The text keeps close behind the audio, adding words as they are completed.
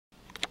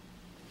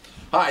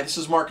Hi, this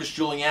is Marcus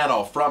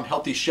Guiliano from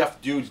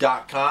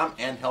HealthyChefDude.com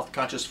and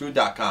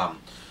HealthConsciousFood.com.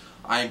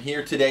 I am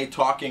here today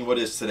talking. What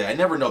is today? I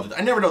never know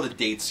the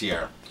dates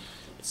here.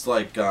 It's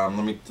like let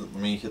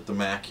me hit the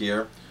Mac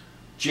here.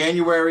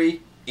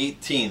 January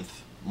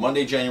 18th,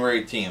 Monday,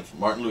 January 18th,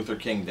 Martin Luther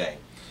King Day.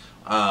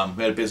 We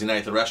had a busy night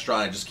at the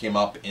restaurant. I just came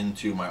up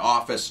into my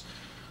office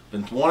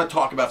and want to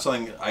talk about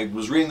something I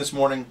was reading this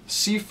morning.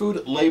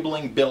 Seafood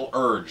labeling bill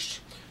urged.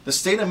 The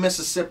state of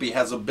Mississippi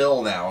has a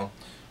bill now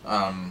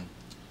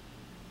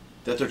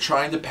that they're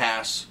trying to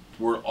pass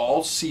where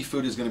all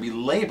seafood is going to be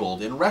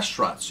labeled in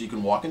restaurants. So you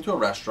can walk into a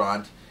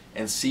restaurant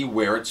and see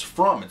where it's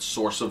from, its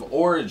source of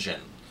origin.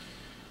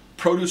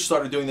 Produce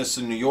started doing this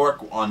in New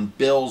York on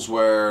bills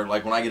where,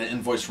 like when I get an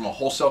invoice from a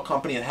wholesale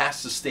company, it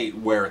has to state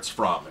where it's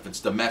from. If it's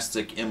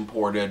domestic,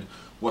 imported,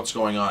 what's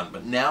going on.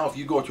 But now if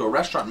you go to a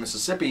restaurant in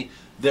Mississippi,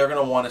 they're going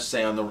to want to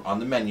say on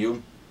the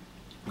menu,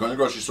 go to the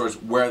grocery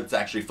stores, where it's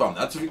actually from.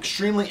 That's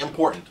extremely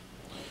important,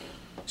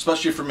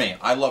 especially for me.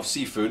 I love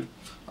seafood.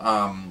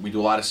 We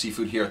do a lot of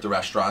seafood here at the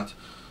restaurant.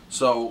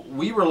 So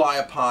we rely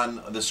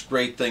upon this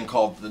great thing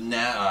called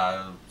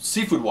the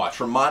Seafood Watch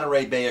from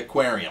Monterey Bay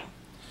Aquarium.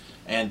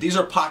 And these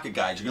are pocket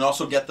guides. You can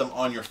also get them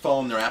on your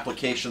phone. They're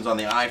applications on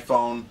the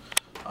iPhone.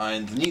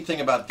 And the neat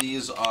thing about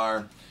these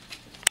are,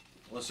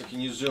 Melissa,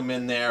 can you zoom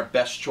in there?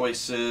 Best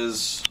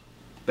choices,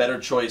 better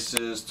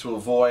choices to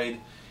avoid.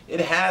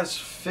 It has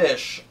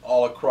fish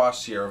all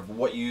across here of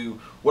what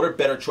are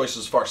better choices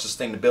as far as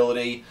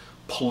sustainability,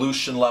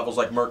 pollution levels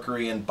like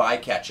mercury, and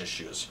bycatch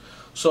issues.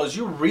 So as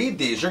you read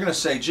these, you're going to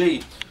say,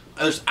 gee,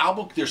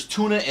 there's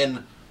tuna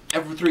in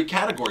every 3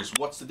 categories.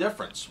 What's the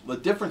difference? The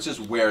difference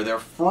is where they're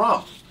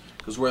from.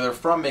 Because where they're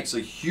from makes a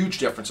huge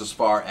difference as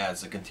far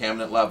as the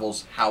contaminant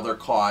levels, how they're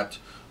caught,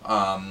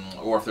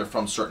 or if they're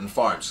from certain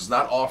farms. Because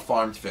not all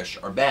farmed fish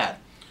are bad.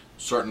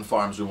 Certain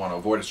farms we want to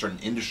avoid, or certain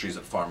industries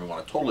at farm we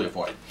want to totally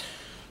avoid.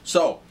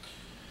 So,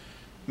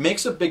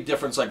 makes a big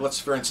difference, like let's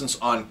for instance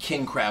on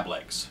king crab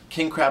legs.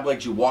 King crab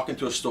legs, you walk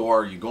into a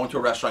store, you go into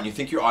a restaurant, you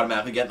think you're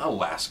automatically getting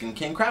Alaskan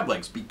king crab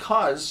legs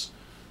because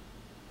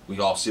we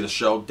all see the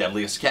show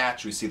Deadliest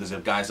Catch. We see these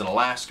guys in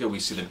Alaska, we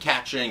see them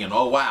catching, and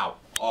oh wow,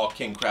 all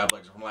king crab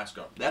legs are from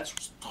Alaska.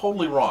 That's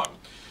totally wrong.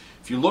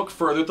 If you look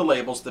further at the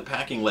labels, the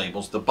packing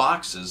labels, the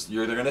boxes,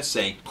 they're going to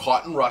say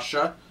caught in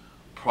Russia,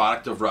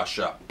 product of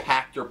Russia,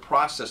 packed or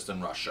processed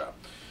in Russia.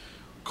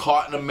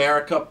 Caught in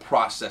America,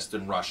 processed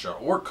in Russia.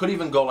 Or it could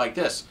even go like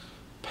this: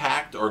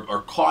 packed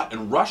or caught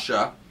in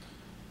Russia,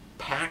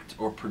 packed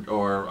or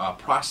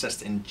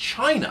processed in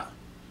China.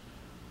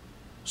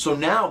 So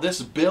now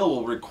this bill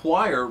will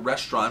require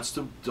restaurants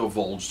to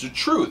divulge the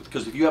truth,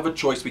 because if you have a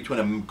choice between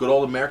a good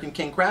old American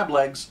king crab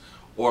legs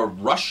or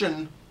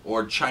Russian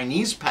or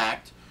Chinese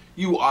packed,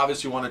 you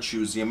obviously want to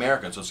choose the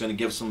American. So it's going to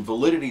give some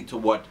validity to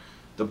what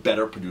the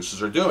better producers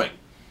are doing.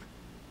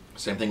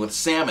 Same thing with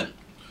salmon.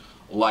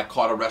 Like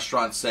caught a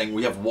restaurant saying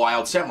we have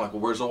wild salmon. Like,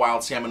 well, where's the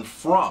wild salmon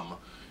from?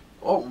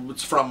 Oh,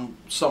 it's from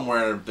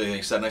somewhere,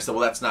 they said. And I said,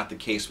 well, that's not the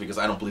case because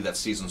I don't believe that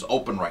season's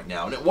open right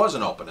now. And it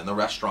wasn't open. And the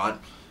restaurant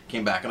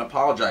came back and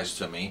apologized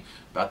to me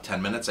about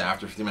 10 minutes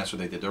after, 15 minutes after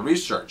they did their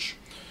research.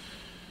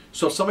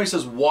 So if somebody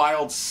says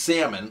wild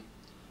salmon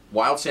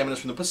is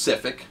from the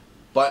Pacific.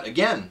 But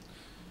again,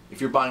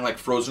 if you're buying like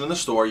frozen in the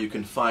store, you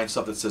can find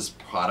stuff that says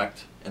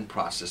product and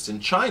processed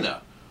in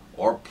China,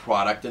 or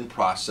product and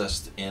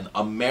processed in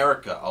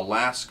America,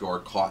 Alaska, or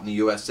caught in the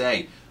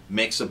USA.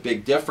 Makes a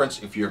big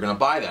difference if you're going to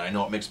buy that. I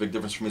know it makes a big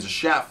difference for me as a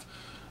chef,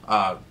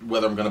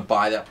 whether I'm going to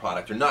buy that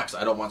product or not, because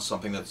I don't want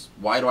something that's,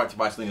 why do I have to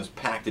buy something that's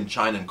packed in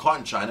China and caught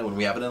in China when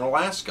we have it in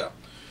Alaska?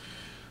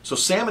 So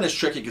salmon is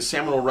tricky because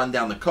salmon will run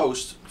down the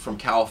coast from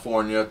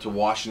California to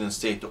Washington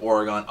State to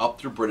Oregon,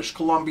 up through British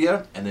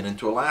Columbia, and then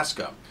into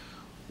Alaska.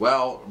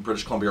 Well,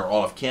 British Columbia or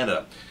all of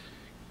Canada.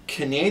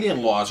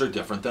 Canadian laws are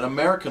different than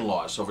American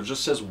laws. So if it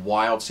just says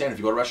wild salmon, if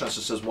you go to a restaurant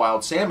that says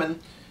wild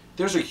salmon,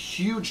 there's a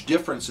huge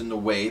difference in the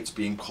way it's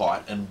being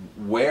caught and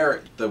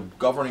where the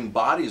governing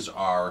bodies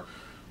are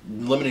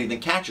limiting the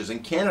catches. In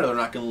Canada, they're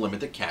not going to limit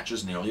the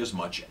catches nearly as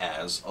much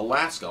as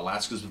Alaska.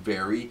 Alaska is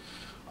very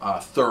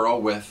thorough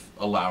with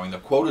allowing the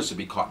quotas to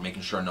be caught,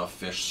 making sure enough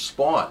fish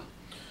spawn.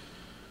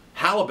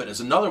 Halibut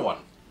is another one.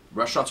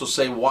 Restaurants will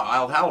say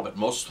wild halibut.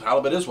 Most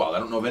halibut is wild. I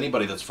don't know of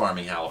anybody that's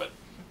farming halibut.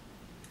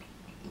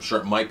 I'm sure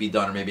it might be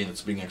done, or maybe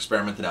it's being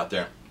experimented out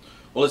there.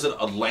 Well, is it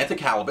Atlantic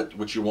halibut,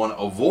 which you want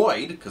to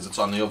avoid, because it's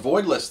on the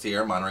avoid list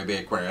here, Monterey Bay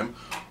Aquarium,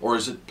 or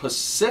is it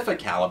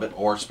Pacific halibut,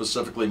 or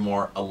specifically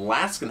more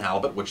Alaskan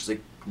halibut, which is,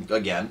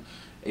 again,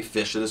 a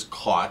fish that is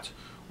caught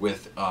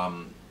with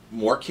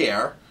more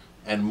care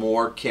and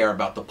more care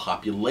about the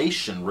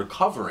population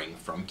recovering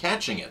from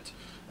catching it.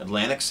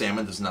 Atlantic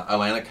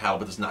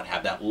halibut does not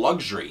have that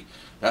luxury.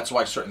 That's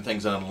why certain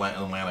things in the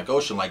Atlantic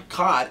Ocean, like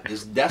cod,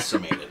 is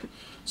decimated.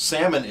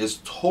 Salmon is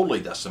totally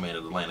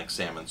decimated, Atlantic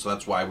salmon, so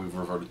that's why we've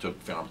reverted to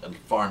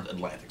farmed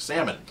Atlantic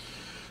salmon.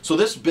 So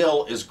this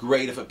bill is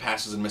great if it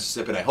passes in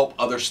Mississippi, and I hope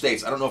other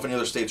states, I don't know if any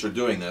other states are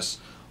doing this,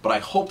 but I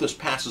hope this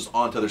passes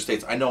on to other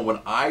states. I know when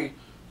I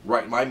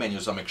write my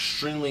menus, I'm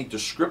extremely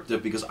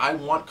descriptive because I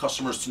want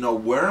customers to know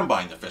where I'm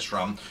buying the fish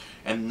from,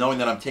 and knowing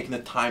that I'm taking the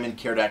time and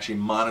care to actually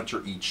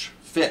monitor each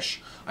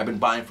fish. I've been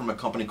buying from a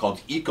company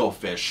called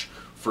EcoFish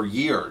for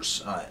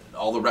years.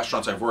 All the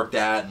restaurants I've worked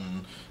at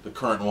and the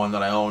current one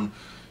that I own.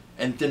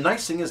 And the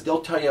nice thing is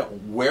they'll tell you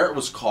where it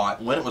was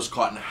caught, when it was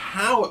caught, and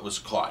how it was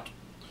caught.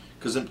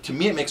 Because to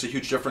me it makes a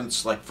huge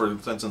difference, like for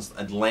instance,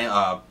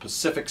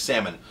 Pacific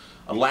salmon,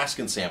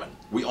 Alaskan salmon.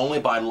 We only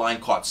buy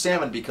line-caught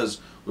salmon because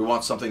we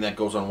want something that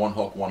goes on one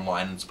hook, one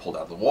line, and it's pulled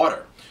out of the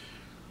water.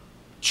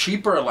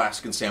 Cheaper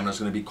Alaskan salmon is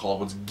going to be called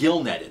what's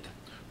gill-netted,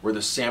 where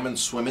the salmon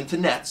swim into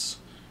nets,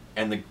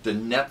 and the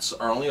nets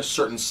are only a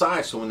certain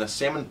size, so when the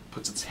salmon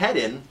puts its head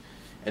in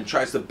and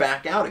tries to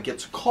back out, it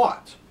gets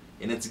caught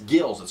in its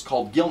gills. It's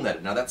called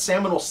gill-netted. Now that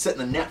salmon will sit in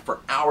the net for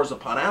hours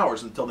upon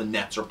hours until the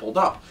nets are pulled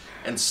up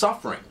and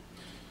suffering.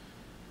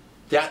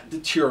 That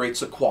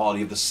deteriorates the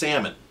quality of the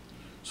salmon.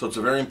 So it's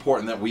very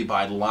important that we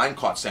buy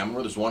line-caught salmon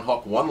where there's one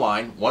hook, one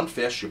line, one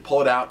fish, you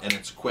pull it out and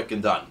it's quick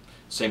and done.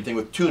 Same thing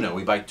with tuna.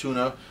 We buy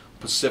tuna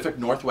Pacific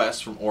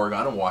Northwest from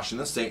Oregon and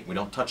Washington State. We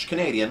don't touch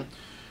Canadian.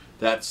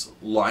 That's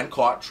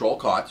line-caught,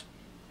 troll-caught,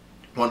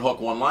 one hook,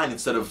 one line,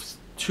 instead of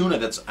tuna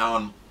that's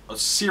on a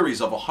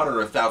series of 100 or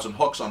 1,000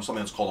 hooks on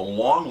something that's called a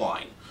long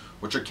line,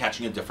 which are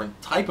catching a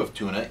different type of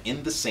tuna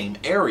in the same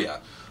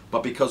area.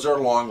 But because they're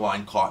long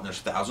line caught and there's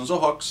thousands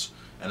of hooks,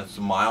 and it's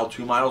a mile,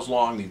 2 miles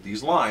long,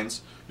 these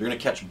lines, you're going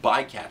to catch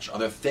bycatch,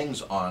 other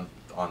things on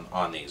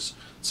these.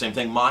 Same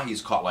thing,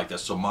 mahi's caught like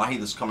this. So mahi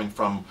that's coming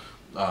from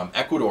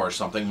Ecuador or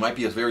something might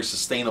be a very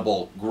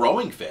sustainable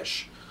growing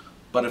fish,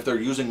 but if they're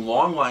using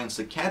long lines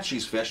to catch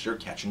these fish, they're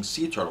catching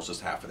sea turtles as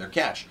half of their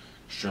catch.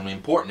 Extremely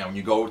important. Now when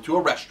you go to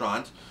a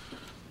restaurant,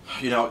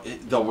 you know,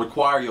 they'll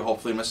require you,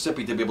 hopefully in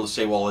Mississippi, to be able to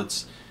say, well,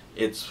 it's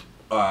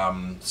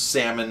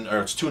salmon or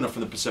it's tuna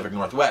from the Pacific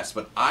Northwest.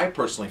 But I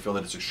personally feel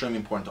that it's extremely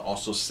important to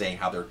also say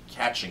how they're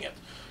catching it,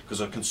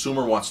 because a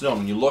consumer wants to know.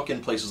 When you look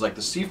in places like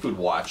the Seafood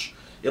Watch,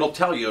 it'll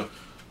tell you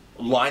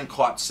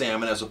line-caught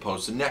salmon as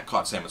opposed to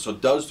net-caught salmon. So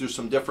it does do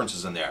some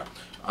differences in there.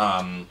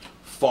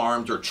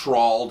 Farmed or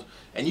trawled.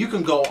 And you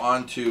can go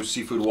on to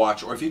Seafood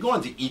Watch, or if you go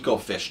on to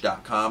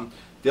ecofish.com,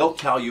 they'll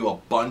tell you a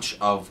bunch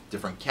of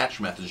different catch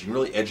methods. You can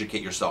really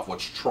educate yourself.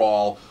 What's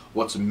trawl,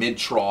 what's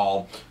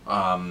mid-trawl,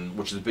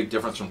 which is a big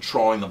difference from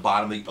trawling the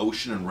bottom of the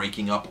ocean and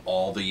raking up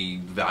all the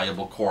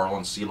valuable coral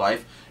and sea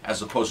life,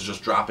 as opposed to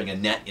just dropping a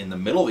net in the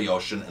middle of the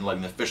ocean and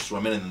letting the fish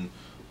swim in and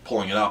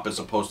pulling it up, as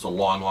opposed to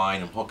long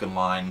line and hook and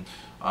line.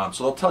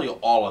 So they'll tell you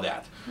all of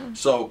that.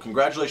 So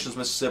congratulations,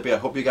 Mississippi. I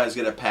hope you guys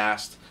get it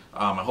passed.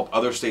 I hope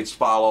other states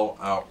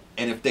follow.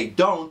 And if they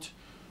don't,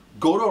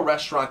 go to a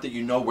restaurant that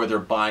you know where they're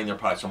buying their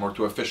products from, or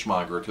to a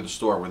fishmonger or to the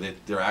store where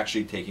they're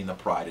actually taking the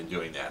pride in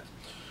doing that.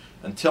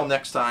 Until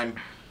next time,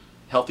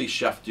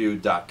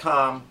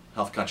 healthychefdude.com,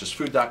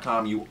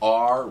 healthconsciousfood.com. You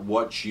are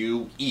what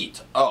you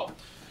eat. Oh,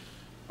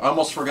 I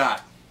almost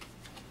forgot.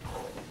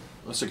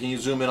 Listen, can you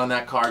zoom in on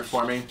that card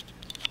for me?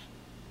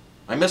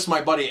 I miss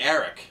my buddy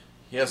Eric.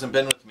 He hasn't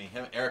been with me.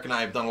 Eric and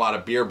I have done a lot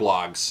of beer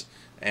blogs.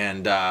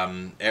 And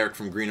Eric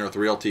from Green Earth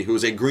Realty,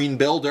 who's a green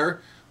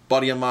builder,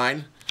 buddy of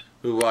mine,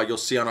 who you'll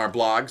see on our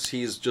blogs.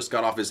 He's just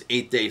got off his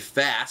 8-day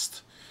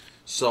fast.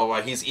 So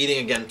he's eating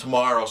again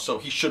tomorrow, so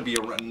he should be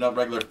a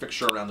regular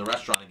fixture around the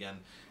restaurant again.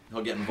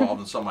 He'll get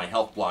involved in some of my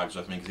health blogs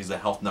with me because he's a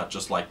health nut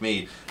just like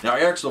me. Now,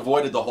 Eric's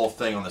avoided the whole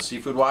thing on the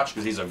Seafood Watch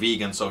because he's a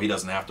vegan, so he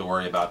doesn't have to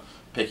worry about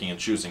picking and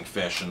choosing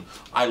fish. And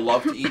I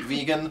love to eat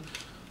vegan.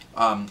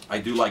 I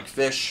do like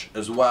fish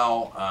as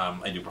well.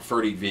 I do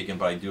prefer to eat vegan,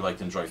 but I do like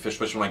to enjoy fish.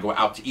 Especially when I go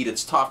out to eat,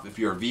 it's tough if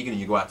you're a vegan and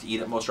you go out to eat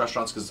at most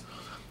restaurants because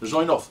there's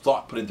really no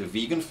thought put into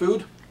vegan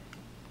food.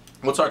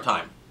 What's our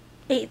time?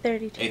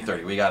 8:30.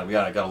 8:30. We got a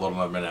little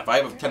another minute. I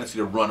have a tendency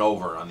to run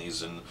over on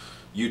these, and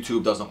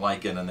YouTube doesn't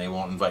like it, and they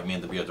won't invite me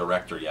in to be a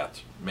director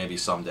yet. Maybe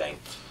someday.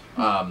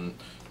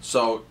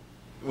 So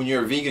when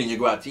you're a vegan and you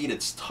go out to eat,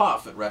 it's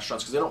tough at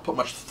restaurants because they don't put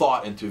much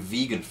thought into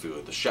vegan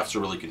food. The chefs are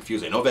really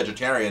confused. I know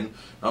vegetarian,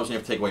 I always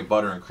have to take away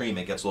butter and cream.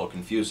 It gets a little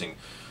confusing.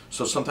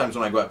 So sometimes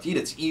when I go out to eat,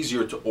 it's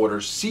easier to order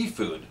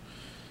seafood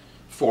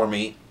for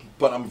me,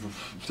 but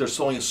there's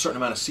only a certain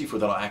amount of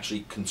seafood that I'll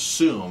actually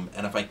consume,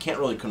 and if I can't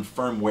really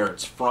confirm where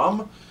it's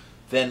from,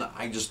 then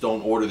I just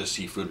don't order the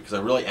seafood because I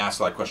really ask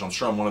a lot of questions. I'm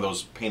sure I'm one of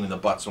those pain in the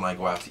butts when I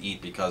go out to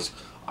eat because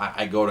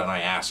I go to and I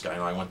ask.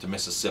 I went to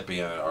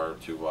Mississippi or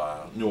to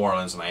New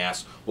Orleans and I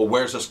asked, well,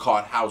 where's this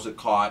caught? How's it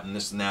caught? And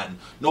this and that. And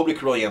nobody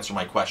could really answer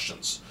my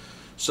questions.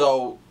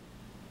 So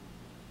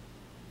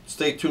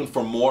stay tuned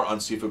for more on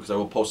seafood because I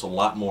will post a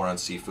lot more on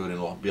seafood and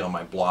it'll be on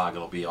my blog.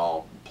 It'll be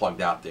all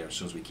plugged out there as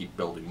soon as we keep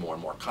building more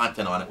and more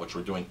content on it, which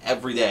we're doing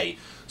every day.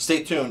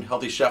 Stay tuned,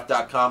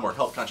 healthychef.com or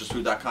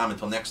healthconsciousfood.com.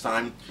 Until next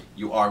time,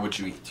 you are what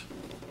you eat.